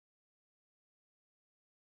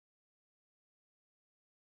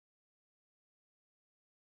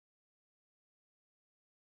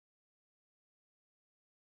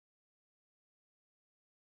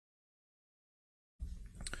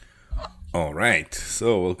All right,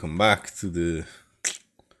 so welcome back to the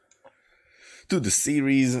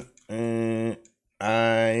series.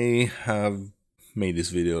 I have made this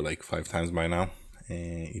video like 5 times by now.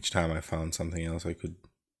 Each time I found something else I could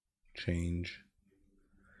change.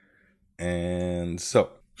 And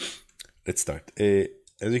so let's start. As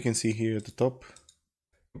you can see here at the top,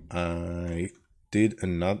 I did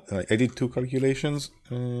 2 calculations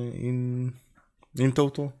in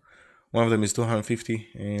total. One of them is 250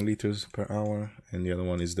 liters per hour, and the other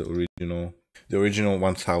one is the original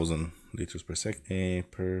 1000 liters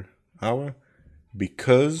per hour,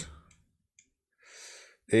 because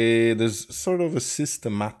there's sort of a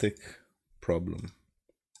systematic problem.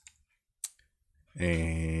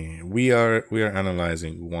 We are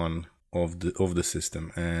analyzing one of the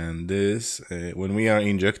system, and this when we are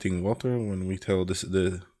injecting water, when we tell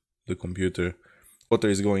the computer water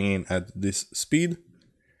is going in at this speed,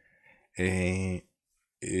 it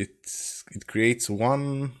creates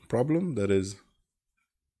one problem, that is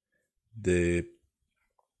the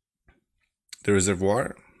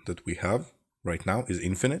reservoir that we have right now is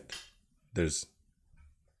infinite. There's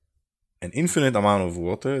an infinite amount of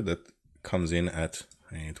water that comes in at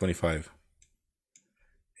 25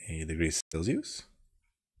 degrees Celsius,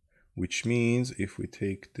 which means if we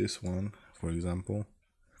take this one, for example,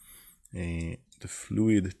 the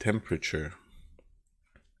fluid temperature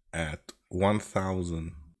at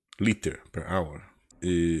 1000 liter per hour,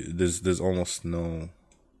 there's almost no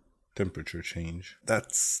temperature change.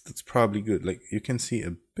 That's probably good. Like, you can see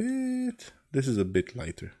a bit, this is a bit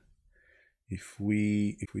lighter. If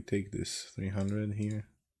we take this 300 here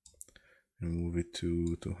and move it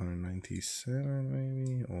to 297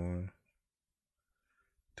 maybe, or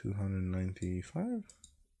 295,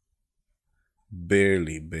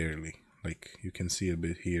 barely, like you can see a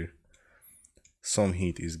bit here, some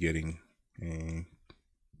heat is getting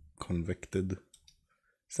convected.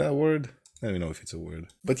 Is that a word? I don't know if it's a word,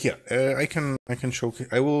 but yeah,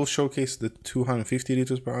 I will showcase the 250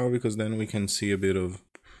 liters per hour, because then we can see a bit of,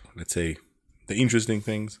 let's say, the interesting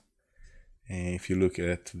things. If you look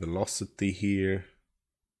at velocity here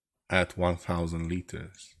at 1000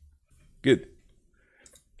 liters, good.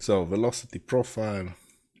 So velocity profile,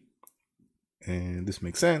 and this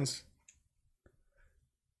makes sense.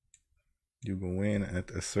 You go in at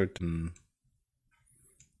a certain,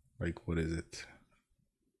 like, what is it,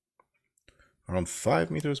 around 5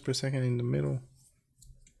 meters per second in the middle,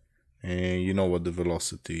 and you know what the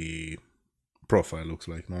velocity profile looks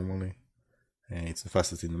like normally. And it's the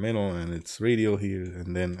fastest in the middle, and it's radial here,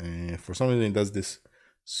 and then for some reason it does this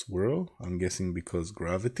swirl. I'm guessing because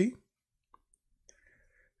gravity.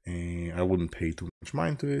 I wouldn't pay too much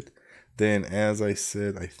mind to it. Then, as I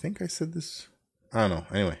said, I think I said this, I don't know.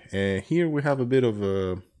 Anyway, here we have a bit of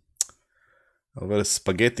a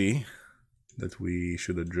spaghetti that we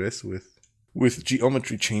should address with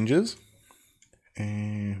geometry changes.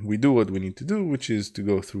 And we do what we need to do, which is to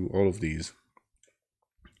go through all of these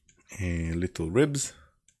little ribs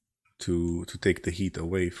to take the heat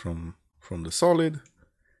away from the solid,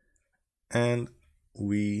 and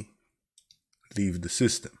we leave the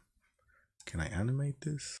system. Can I animate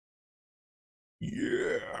this?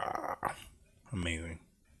 Yeah, amazing.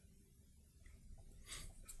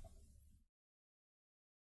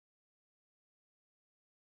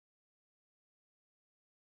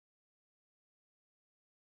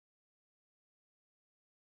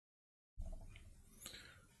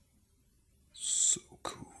 So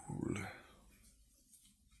cool.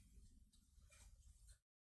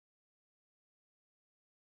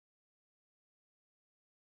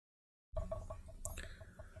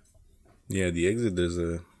 Yeah, the exit, there's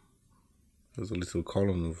a little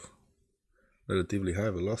column of relatively high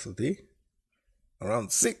velocity,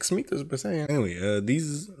 around 6 meters per second. Anyway,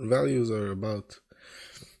 these values are about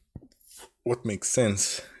what makes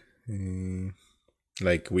sense.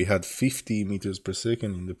 Like, we had 50 meters per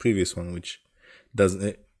second in the previous one, which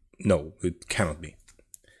doesn't, no, it cannot be.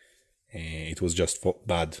 It was just for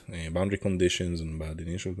bad boundary conditions and bad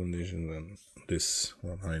initial conditions, and this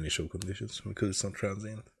one are initial conditions because it's not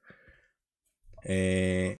transient.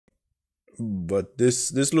 But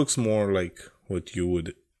this looks more like what you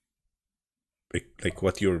would, like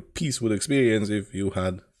what your piece would experience if you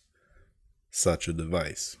had such a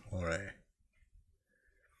device, or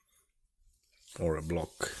a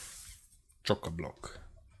block, chock-a-block.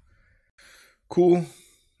 Cool.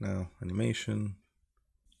 Now animation.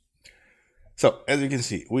 So as you can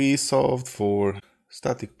see, we solved for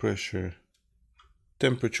static pressure,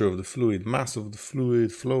 temperature of the fluid, mass of the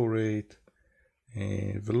fluid, flow rate,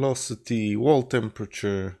 velocity, wall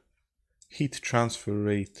temperature, heat transfer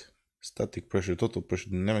rate, static pressure, total pressure,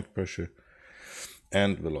 dynamic pressure,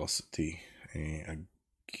 and velocity. Again,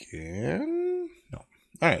 no.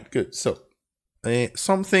 All right, good. So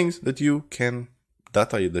some things that you can,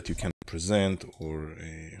 data that you can present, or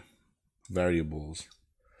variables.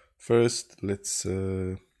 First, let's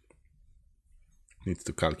need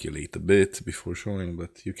to calculate a bit before showing,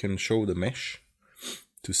 but you can show the mesh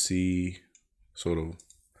to see sort of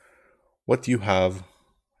what you have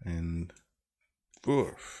and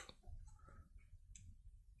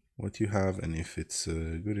what you have and if it's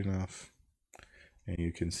good enough. And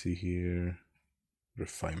you can see here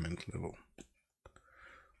refinement level,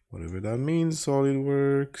 whatever that means.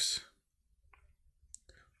 SolidWorks.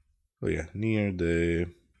 So yeah, near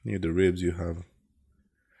the ribs you have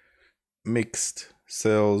mixed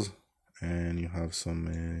cells and you have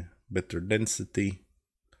some better density.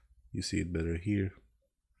 You see it better here.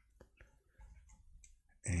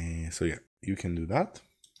 So yeah, you can do that.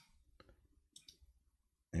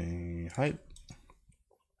 Height.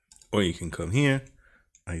 Or you can come here.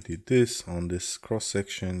 I did this on this cross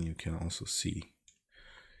section. You can also see.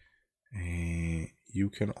 You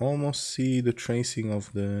can almost see the tracing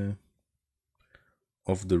of the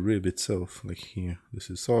rib itself, like here. This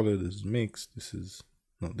is solid. This is mixed. This is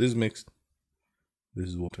this is mixed. This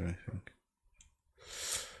is water, I think.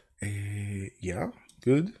 Yeah,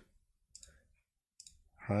 good.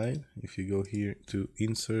 Hide. If you go here to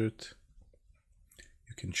insert,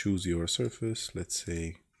 you can choose your surface. Let's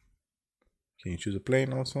say, can you choose a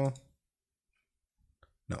plane also?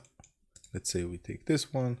 No. Let's say we take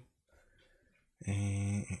this one,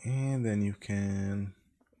 and then you can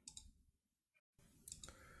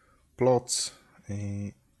plots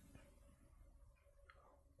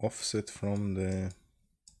offset from the.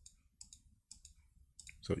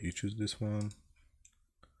 So you choose this one.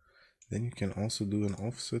 Then you can also do an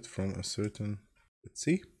offset from a certain, let's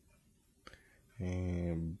see.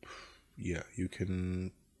 Yeah, you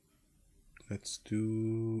can, let's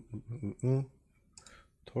do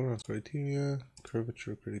tolerance criteria,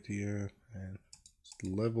 curvature criteria, and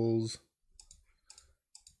levels.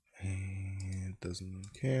 And it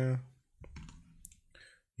doesn't care.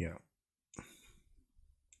 Yeah.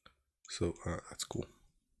 So that's cool.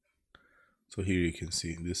 So here you can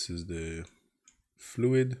see this is the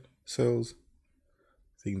fluid cells.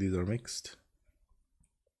 I think these are mixed.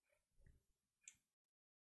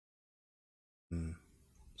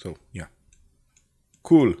 So yeah,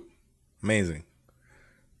 cool, amazing.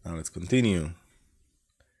 Now let's continue.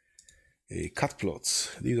 Cut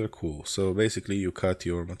plots, these are cool. So basically you cut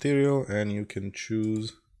your material and you can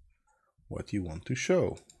choose what you want to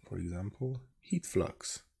show. For example, heat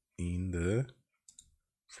flux in the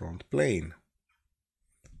front plane.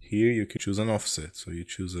 Here you can choose an offset. So you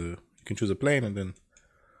can choose a plane and then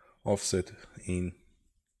offset in.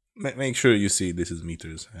 Make sure you see this is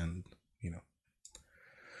meters, and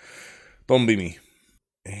don't be me.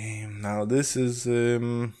 Now this is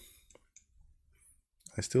I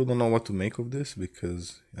still don't know what to make of this,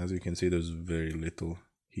 because as you can see there's very little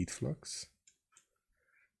heat flux,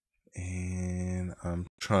 and I'm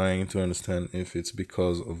trying to understand if it's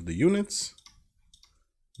because of the units,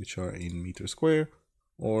 which are in meter square,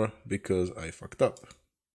 or because I fucked up.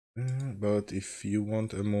 But if you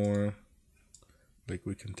want a more, like,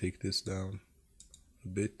 we can take this down a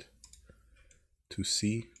bit to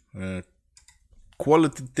see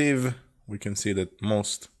qualitative, we can see that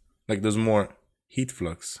most, like, there's more heat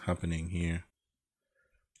flux happening here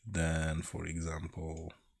than, for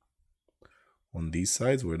example, on these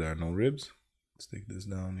sides where there are no ribs. Let's take this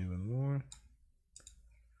down even more,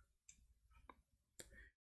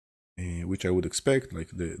 which I would expect.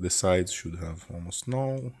 Like the sides should have almost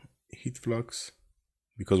no heat flux,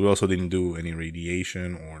 because we also didn't do any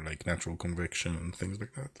radiation or like natural convection and things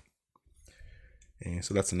like that.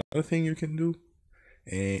 So that's another thing you can do.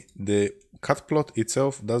 The cut plot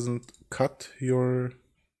itself doesn't cut your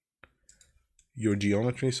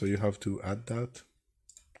geometry, so you have to add that.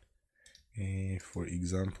 For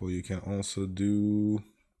example, you can also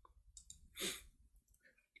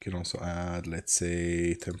add, let's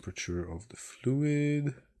say, temperature of the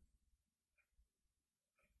fluid.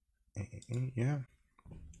 Yeah,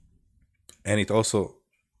 and it also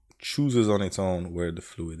chooses on its own where the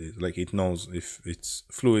fluid is. Like, it knows if it's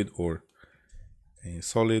fluid or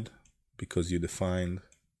solid, because you defined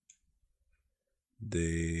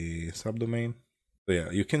the subdomain. So yeah,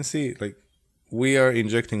 you can see, like, we are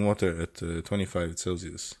injecting water at 25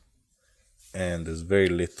 Celsius, and there's very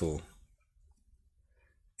little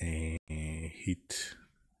heat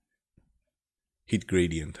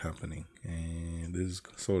gradient happening, and this is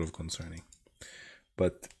sort of concerning.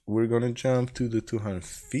 But we're gonna jump to the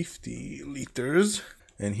 250 liters,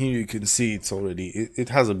 and here you can see it's already, it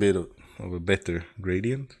has a bit of a better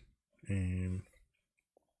gradient. And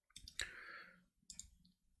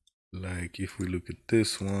like if we look at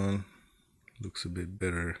this one, looks a bit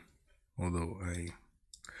better, although I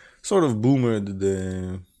sort of boomered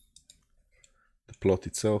the plot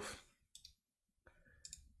itself.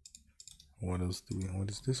 What else do we, what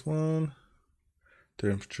is this one?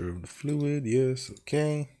 Temperature of the fluid, yes,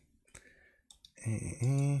 okay.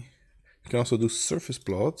 You can also do surface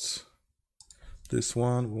plots. This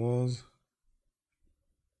one was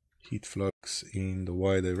heat flux in the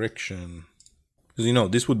y direction. Because you know,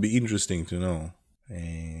 this would be interesting to know.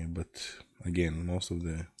 But again, most of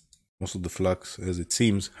the flux, as it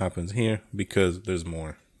seems, happens here because there's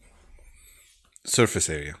more surface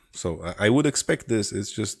area. So I would expect this.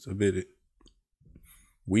 It's just a bit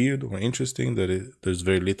weird or interesting that there's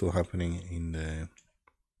very little happening in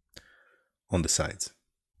on the sides.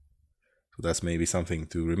 So that's maybe something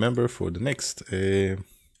to remember for the next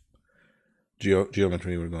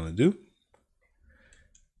geometry we're going to do.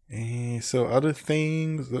 So other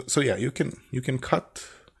things, so yeah, you can cut,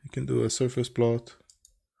 you can do a surface plot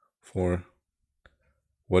for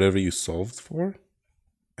whatever you solved for.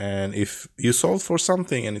 And if you solved for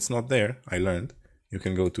something and it's not there, I learned, you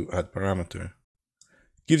can go to add parameter.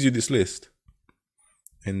 Gives you this list.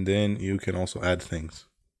 And then you can also add things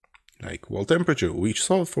like wall temperature. We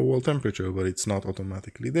solved for wall temperature, but it's not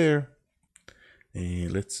automatically there.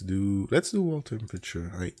 And let's do wall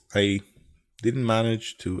temperature. I didn't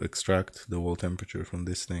manage to extract the wall temperature from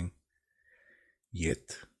this thing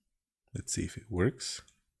yet. Let's see if it works.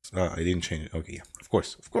 I didn't change it. Okay, yeah, of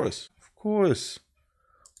course.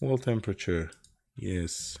 Wall temperature,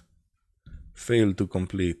 yes. Failed to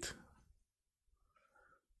complete.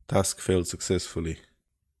 Task failed successfully.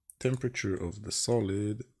 Temperature of the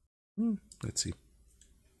solid. Let's see.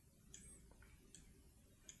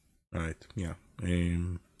 Alright, yeah.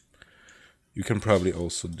 You can probably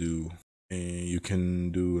also do, you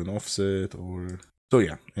can do an offset or, so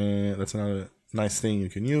yeah, that's another nice thing you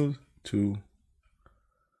can use to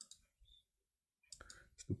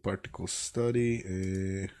do particle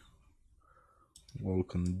study, wall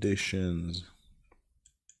conditions.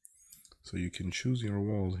 So you can choose your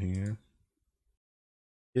walls here.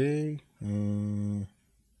 Okay, you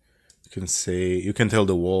can say, you can tell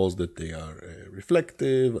the walls that they are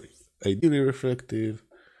reflective, ideally reflective,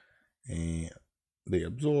 and they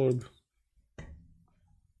absorb.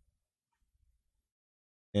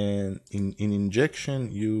 And in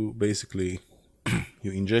injection, you basically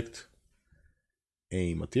you inject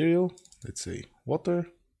a material, let's say water,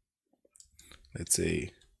 let's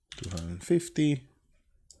say 250.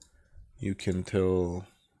 You can tell,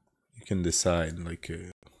 you can decide like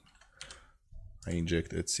I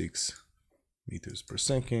inject at 6 meters per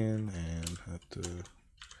second and at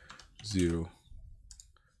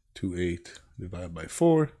 0.28 divided by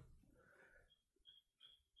 4.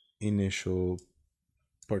 Initial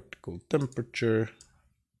particle temperature.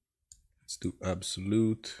 Let's do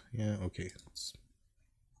absolute. Yeah, okay.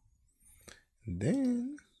 And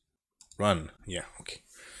then run. Yeah, okay.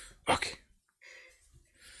 Okay.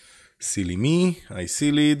 Silly me. I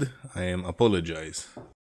sillied. I am apologize.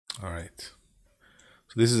 All right.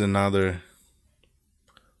 So this is another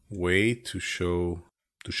way to show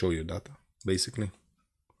your data, basically.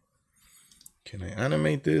 Can I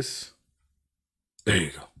animate this? There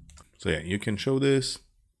you go. So yeah, you can show this.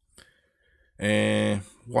 And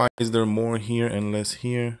why is there more here and less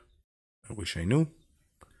here? I wish I knew.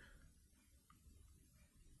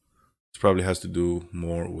 This probably has to do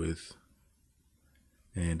more with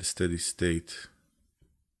the steady state.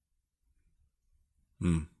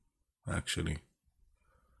 Actually.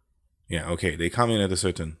 Yeah, okay, they come in at a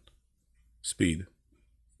certain speed.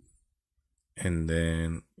 And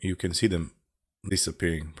then you can see them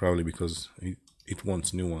disappearing, probably because it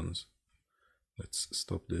wants new ones. Let's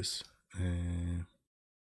stop this.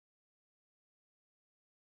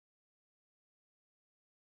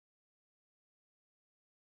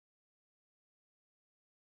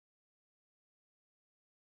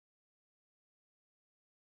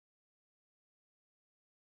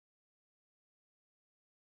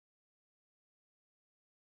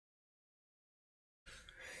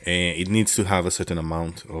 It needs to have a certain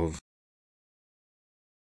amount of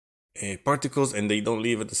particles, and they don't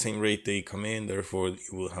leave at the same rate they come in. Therefore,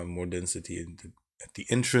 you will have more density at the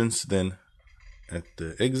entrance than at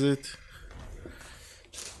the exit.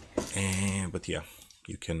 But yeah,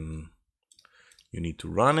 you need to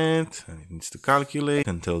run it, and it needs to calculate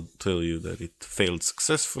and tell you that it failed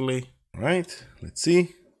successfully. All right, let's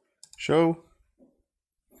see. Show.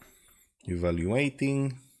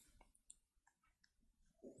 Evaluating.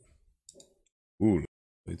 Ooh,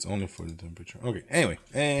 it's only for the temperature. Okay, anyway,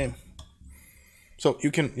 so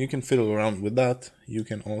you can fiddle around with that. You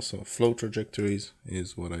can also flow trajectories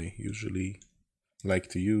is what I usually like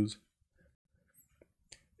to use.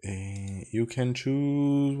 You can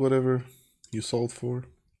choose whatever you solve for.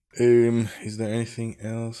 Is there anything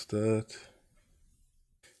else that?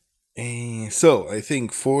 So I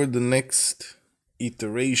think for the next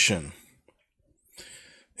iteration,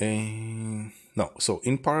 no. So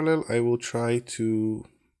in parallel, I will try to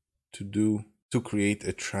create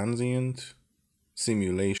a transient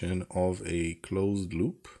simulation of a closed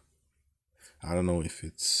loop. I don't know if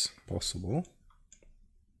it's possible.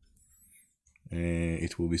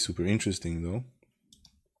 It will be super interesting though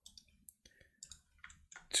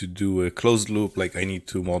to do a closed loop. Like I need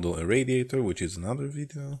to model a radiator, which is another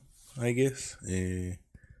video, I guess. We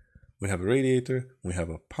have a radiator, we have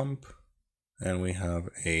a pump, and we have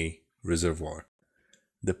a reservoir.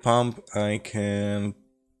 The pump I can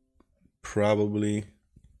probably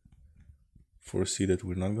foresee that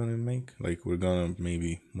we're not gonna make. Like we're gonna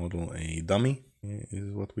maybe model a dummy, is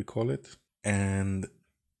what we call it. And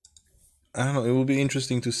I don't know, it will be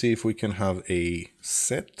interesting to see if we can have a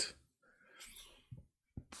set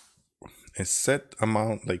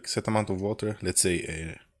amount of water. Let's say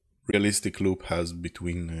a realistic loop has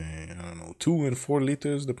between I don't know, 2 and 4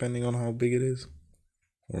 liters depending on how big it is,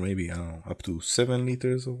 or maybe I don't know, up to 7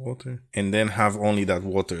 liters of water, and then have only that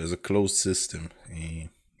water as a closed system.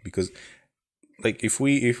 Because like if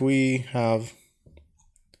we have,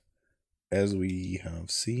 as we have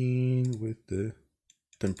seen with the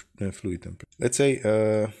fluid temperature, let's say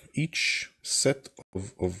each set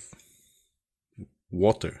of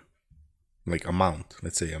water, like amount,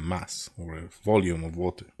 let's say a mass or a volume of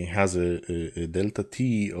water, it has a delta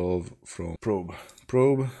T of from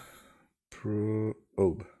probe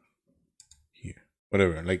here,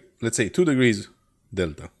 whatever, like let's say 2 degrees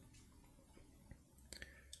delta,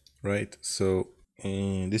 right? So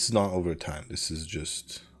this is not over time, this is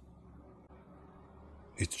just,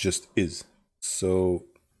 it just is. So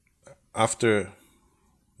after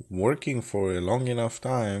working for a long enough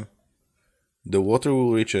time, the water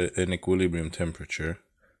will reach an equilibrium temperature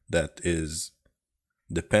that is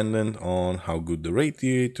dependent on how good the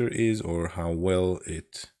radiator is or how well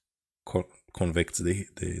it convects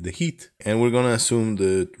the heat. And we're gonna assume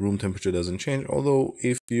the room temperature doesn't change, although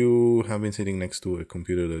if you have been sitting next to a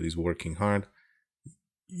computer that is working hard,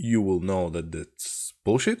 you will know that that's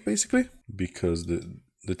bullshit basically, because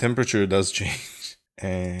the temperature does change.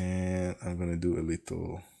 And I'm gonna do a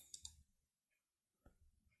little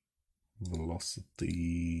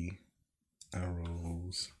velocity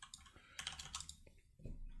arrows.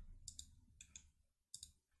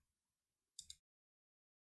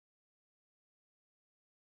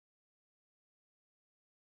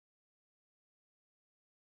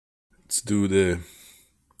 Let's do the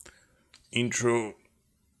intro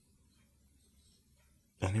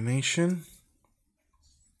animation.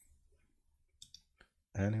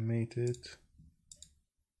 Animated.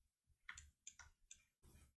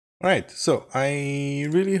 Alright, so I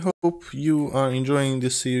really hope you are enjoying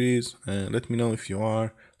this series. Let me know if you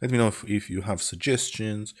are. Let me know if you have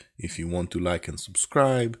suggestions, if you want to like and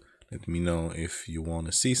subscribe. Let me know if you want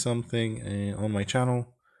to see something on my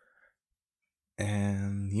channel.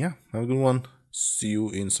 And yeah, have a good one. See you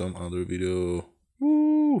in some other video.